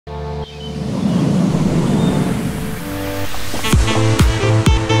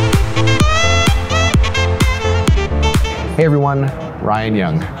Hey everyone, Ryan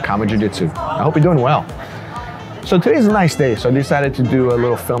Young, KAATARO Jiu-Jitsu. I hope you're doing well. So today's a nice day, so I decided to do a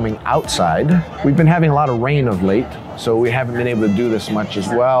little filming outside. We've been having a lot of rain of late, so we haven't been able to do this much, as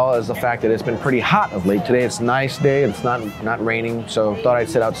well as the fact that it's been pretty hot of late. Today it's a nice day, it's not raining, so thought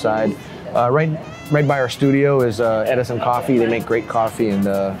I'd sit outside. Right by our studio is Edison Coffee. They make great coffee, and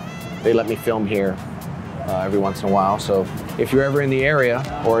they let me film here every once in a while. So if you're ever in the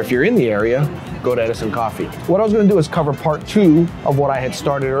area, or if you're in the area, go to Edison Coffee. What I was going to do is cover part 2 of what I had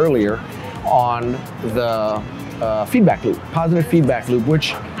started earlier on the feedback loop, positive feedback loop,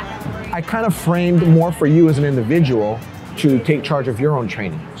 which I kind of framed more for you as an individual to take charge of your own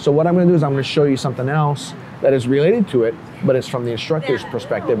training. So what I'm going to do is I'm going to show you something else that is related to it, but it's from the instructor's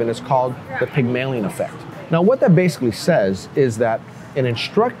perspective, and it's called the Pygmalion effect. Now what that basically says is that an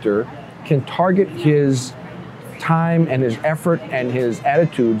instructor can target his time and his effort and his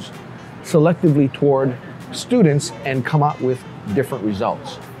attitudes selectively toward students and come out with different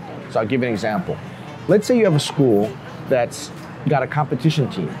results. So I'll give you an example. Let's say you have a school that's got a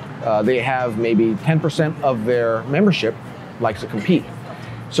competition team. They have maybe 10% of their membership likes to compete.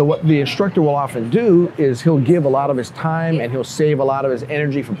 So what the instructor will often do is he'll give a lot of his time and he'll save a lot of his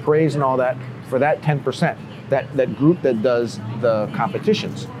energy for praise and all that for that 10%, that group that does the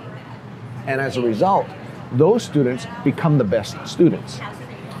competitions. And as a result, those students become the best students.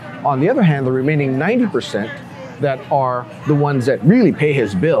 On the other hand, the remaining 90% that are the ones that really pay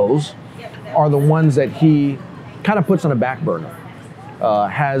his bills are the ones that he kind of puts on a back burner.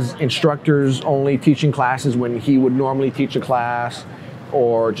 Has instructors only teaching classes when he would normally teach a class,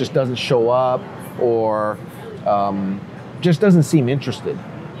 or just doesn't show up, or just doesn't seem interested.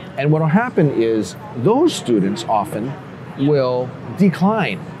 And what will happen is those students often will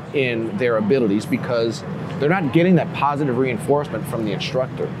decline in their abilities because they're not getting that positive reinforcement from the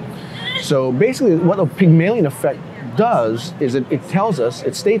instructor. So basically what the Pygmalion effect does is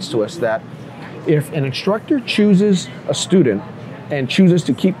it states to us that if an instructor chooses a student and chooses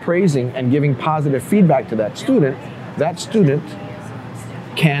to keep praising and giving positive feedback to that student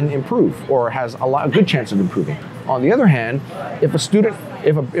can improve, or has a good chance of improving. On the other hand, if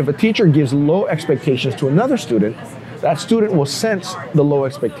a teacher gives low expectations to another student, that student will sense the low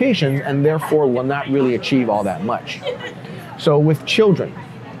expectations and therefore will not really achieve all that much. So with children,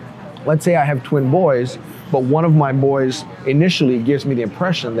 let's say I have twin boys, but one of my boys initially gives me the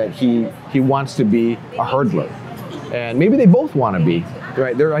impression that he wants to be a hurdler. And maybe they both want to be,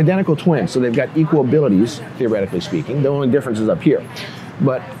 right? They're identical twins, so they've got equal abilities, theoretically speaking. The only difference is up here.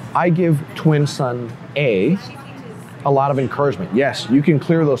 But I give twin son A a lot of encouragement. Yes, you can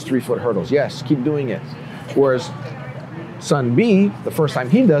clear those 3-foot hurdles. Yes, keep doing it. Whereas son B, the first time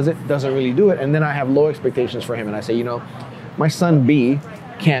he does it, doesn't really do it. And then I have low expectations for him. And I say, you know, my son B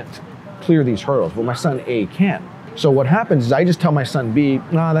can't clear these hurdles, but my son A can. So what happens is I just tell my son B,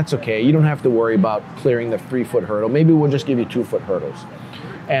 nah, that's okay. You don't have to worry about clearing the 3-foot hurdle. Maybe we'll just give you 2-foot hurdles.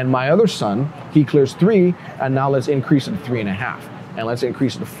 And my other son, he clears 3, and now let's increase it to 3.5. And let's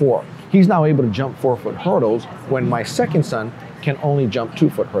increase it to 4. He's now able to jump 4-foot hurdles when my second son can only jump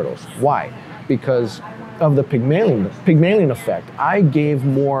 2-foot hurdles. Why? Because of the Pygmalion effect. I gave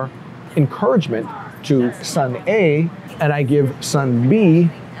more encouragement to son A, and I give son B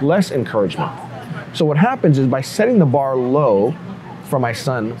less encouragement. So what happens is by setting the bar low for my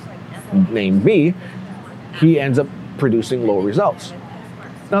son named B, he ends up producing low results.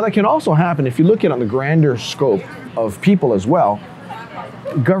 Now that can also happen if you look at it on the grander scope of people as well.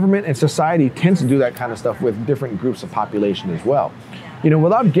 Government and society tends to do that kind of stuff with different groups of population as well. You know,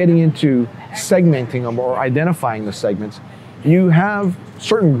 without getting into segmenting them or identifying the segments, you have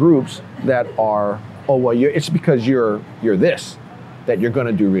certain groups that are, oh, well, it's because you're this that you're going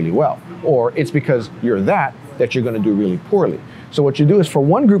to do really well, or it's because you're that you're going to do really poorly. So what you do is for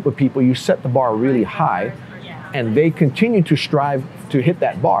one group of people, you set the bar really high, and they continue to strive to hit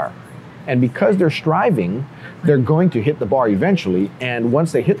that bar. And because they're striving, they're going to hit the bar eventually, and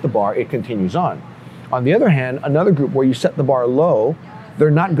once they hit the bar, it continues on. On the other hand, another group where you set the bar low, they're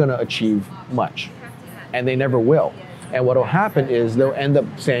not going to achieve much, and they never will. And what will happen is they'll end up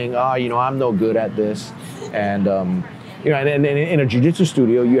saying, oh, you know, I'm no good at this. And, you know, and in a jiu-jitsu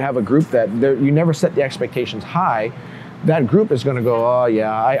studio, you have a group that you never set the expectations high. That group is going to go, oh,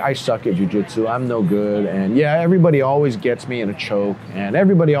 yeah, I suck at jiu-jitsu. I'm no good. And, yeah, everybody always gets me in a choke. And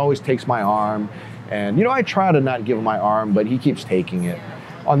everybody always takes my arm. And, you know, I try to not give him my arm, but he keeps taking it.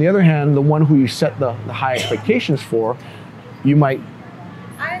 On the other hand, the one who you set the high expectations for, you might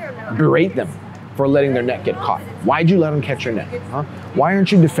berate them for letting their neck get caught. Why'd you let them catch your neck? Huh? Why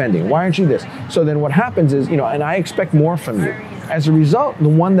aren't you defending? Why aren't you this? So then what happens is, you know, and I expect more from you. As a result, the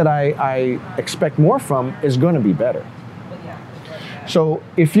one that I expect more from is going to be better. So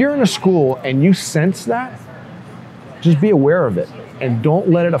if you're in a school and you sense that, just be aware of it and don't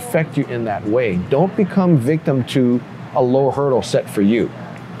let it affect you in that way. Don't become victim to a low hurdle set for you.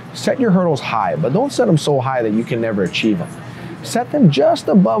 Set your hurdles high, but don't set them so high that you can never achieve them. Set them just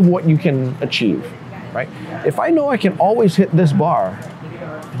above what you can achieve, right? If I know I can always hit this bar,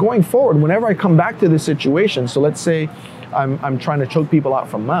 going forward, whenever I come back to this situation, so let's say I'm trying to choke people out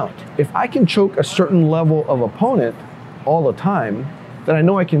from mount. If I can choke a certain level of opponent all the time, then I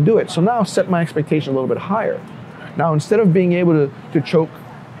know I can do it. So now set my expectation a little bit higher. Now, instead of being able to choke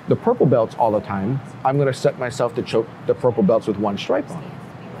the purple belts all the time, I'm gonna set myself to choke the purple belts with 1 stripe on,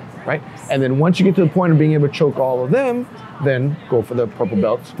 right? And then once you get to the point of being able to choke all of them, then go for the purple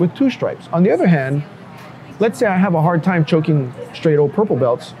belts with 2 stripes. On the other hand, let's say I have a hard time choking straight old purple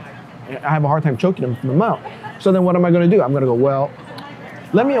belts. I have a hard time choking them from the mount. So then what am I gonna do? I'm gonna go, well,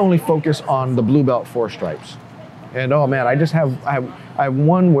 let me only focus on the blue belt 4 stripes. And oh man, I have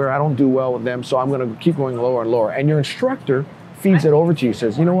one where I don't do well with them, so I'm gonna keep going lower and lower. And your instructor feeds it over to you,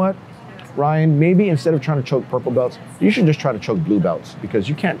 says, you know what, Ryan, maybe instead of trying to choke purple belts, you should just try to choke blue belts because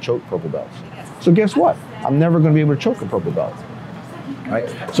you can't choke purple belts. So guess what? I'm never gonna be able to choke a purple belt, right?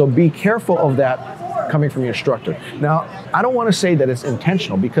 So be careful of that coming from your instructor. Now, I don't wanna say that it's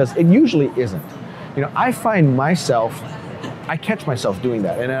intentional because it usually isn't. You know, I find myself, I catch myself doing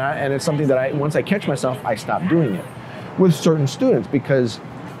that. And it's something that once I catch myself, I stop doing it with certain students because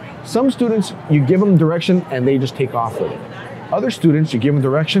some students, you give them direction and they just take off with it. Other students, you give them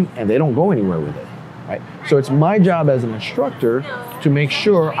direction and they don't go anywhere with it, right? So it's my job as an instructor to make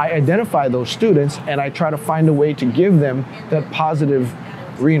sure I identify those students and I try to find a way to give them that positive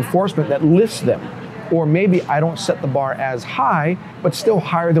reinforcement that lifts them. Or maybe I don't set the bar as high, but still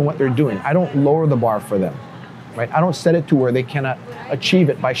higher than what they're doing. I don't lower the bar for them, right? I don't set it to where they cannot achieve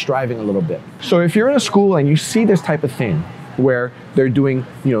it by striving a little bit. So if you're in a school and you see this type of thing where they're doing,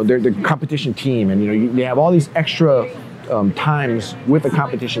 you know, they're competition team and, you know, they have all these extra times with the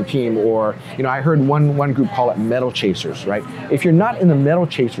competition team, or, you know, I heard one group call it medal chasers, right? If you're not in the medal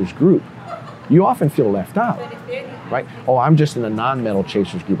chasers group, you often feel left out, right? Oh, I'm just in the non-medal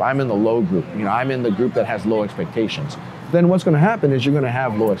chasers group. I'm in the low group. You know, I'm in the group that has low expectations. Then what's going to happen is you're going to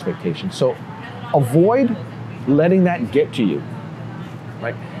have low expectations. So avoid letting that get to you,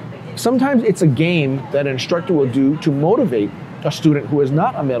 right? Sometimes it's a game that an instructor will do to motivate a student who is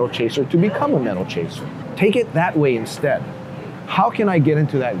not a medal chaser to become a medal chaser. Take it that way instead. How can I get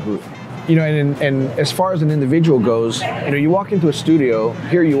into that group? You know, and as far as an individual goes, you know, you walk into a studio,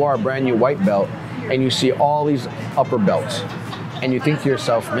 here you are, brand new white belt, and you see all these upper belts, and you think to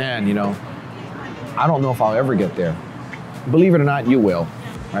yourself, man, you know, I don't know if I'll ever get there. Believe it or not, you will.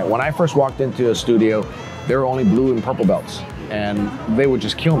 Right? When I first walked into a studio, there were only blue and purple belts, and they would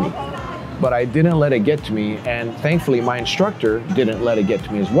just kill me. But I didn't let it get to me, and thankfully my instructor didn't let it get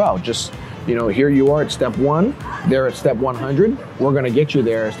to me as well. Just, you know, here you are at step 1, they're at step 100. We're gonna get you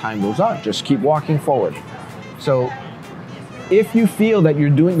there as time goes on. Just keep walking forward. So if you feel that you're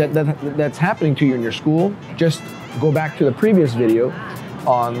doing that's happening to you in your school, just go back to the previous video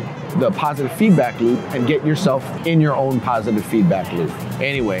on the positive feedback loop and get yourself in your own positive feedback loop.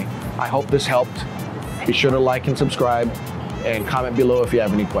 Anyway, I hope this helped. Be sure to like and subscribe and comment below if you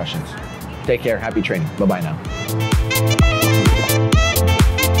have any questions. Take care, happy training. Bye-bye now.